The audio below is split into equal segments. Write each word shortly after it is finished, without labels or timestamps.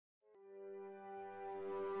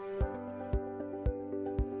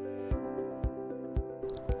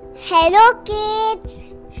Hello kids,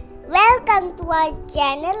 welcome to our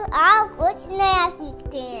channel. आओ कुछ नया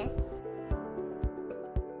सीखते हैं।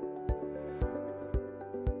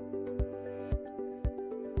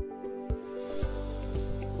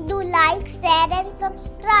 Do like, share and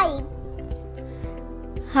subscribe.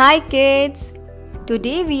 Hi kids,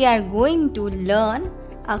 today we are going to learn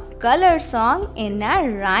a color song in a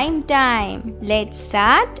rhyme time. Let's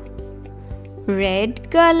start.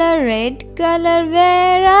 Red color,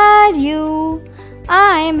 where are you?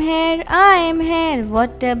 I'm here,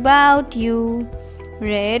 what about you?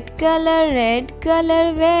 Red color,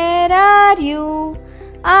 where are you?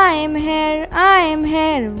 I'm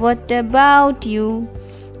here, what about you?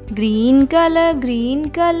 Green color,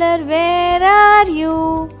 where are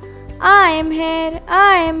you? I'm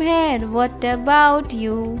here, what about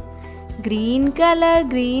you? Green color,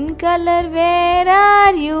 where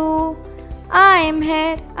are you? I'm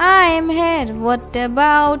here, what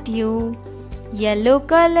about you? Yellow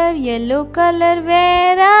color,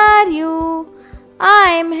 where are you?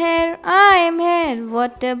 I'm here,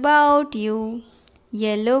 what about you?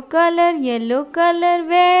 Yellow color,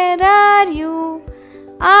 where are you?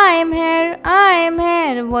 I'm here,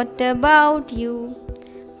 what about you?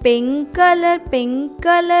 Pink color,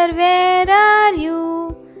 where are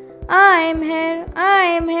you? I'm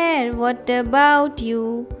here, what about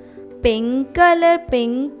you? Pink color,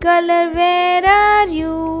 where are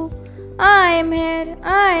you? I'm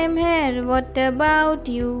here, what about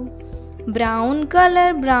you? Brown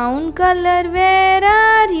color, where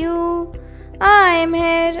are you? I'm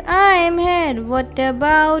here, what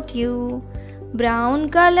about you? Brown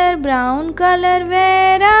color,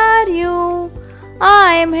 where are you?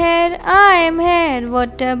 I'm here,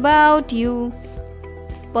 what about you?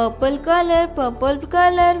 Purple color,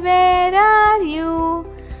 where are you?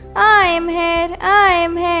 I'm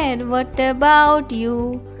here, what about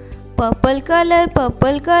you? Purple color,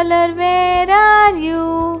 where are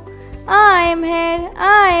you? I'm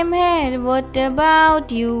here, what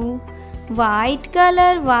about you? White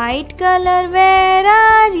color, where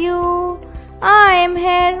are you? I'm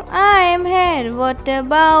here, what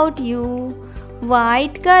about you?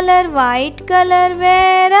 White color,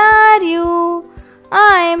 where are you?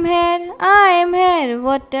 I'm here,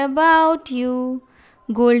 what about you?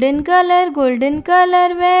 Golden color,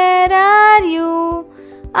 where are you?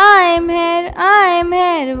 I'm here,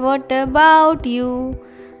 what about you?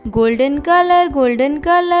 Golden color,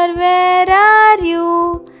 where are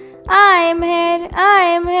you? I'm here,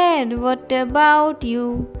 what about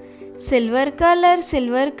you? Silver color,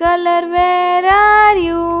 where are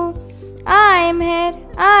you? I'm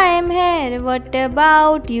here, what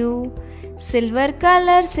about you? Silver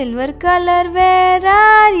color, where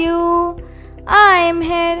are you? I'm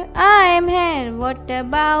here, what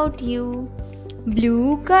about you?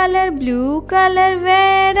 Blue color,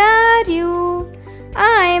 where are you?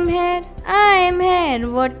 I'm here,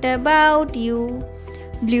 what about you?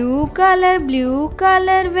 Blue color,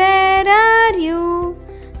 where are you?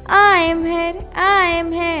 I'm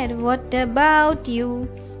here, what about you?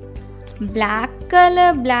 Black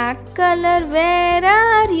color, where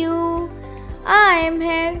are you? I'm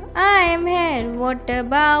here, what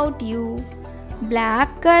about you?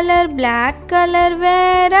 Black color,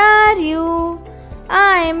 where are you?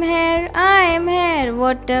 I'm here,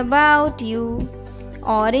 what about you?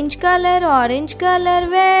 Orange color,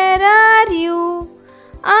 where are you?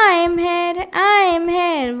 I'm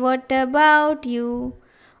here, what about you?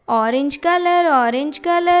 Orange color,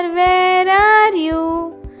 where are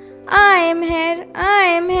you? I'm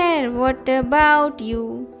here, what about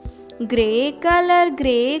you? Gray color,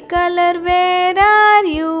 where are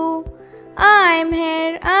you? I'm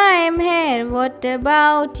here, what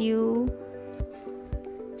about you?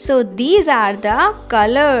 So these are the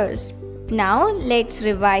colors. Now let's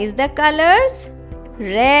revise the colors.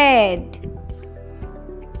 Red,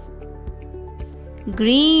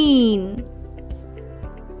 green,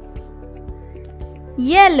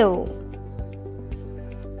 yellow,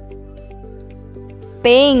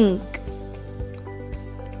 pink,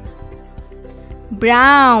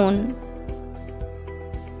 brown,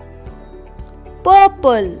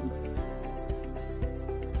 purple,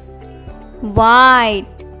 white,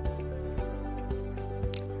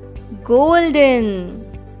 golden,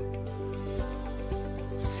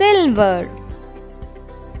 silver,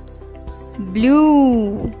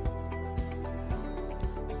 blue,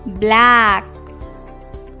 black,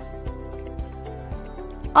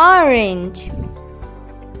 orange,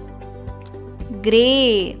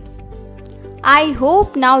 grey. I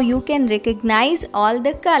hope now you can recognize all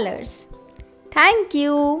the colors. Thank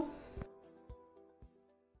you.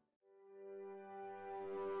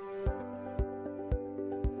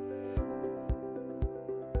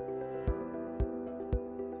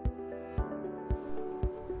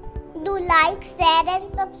 do like, share and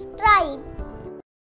subscribe.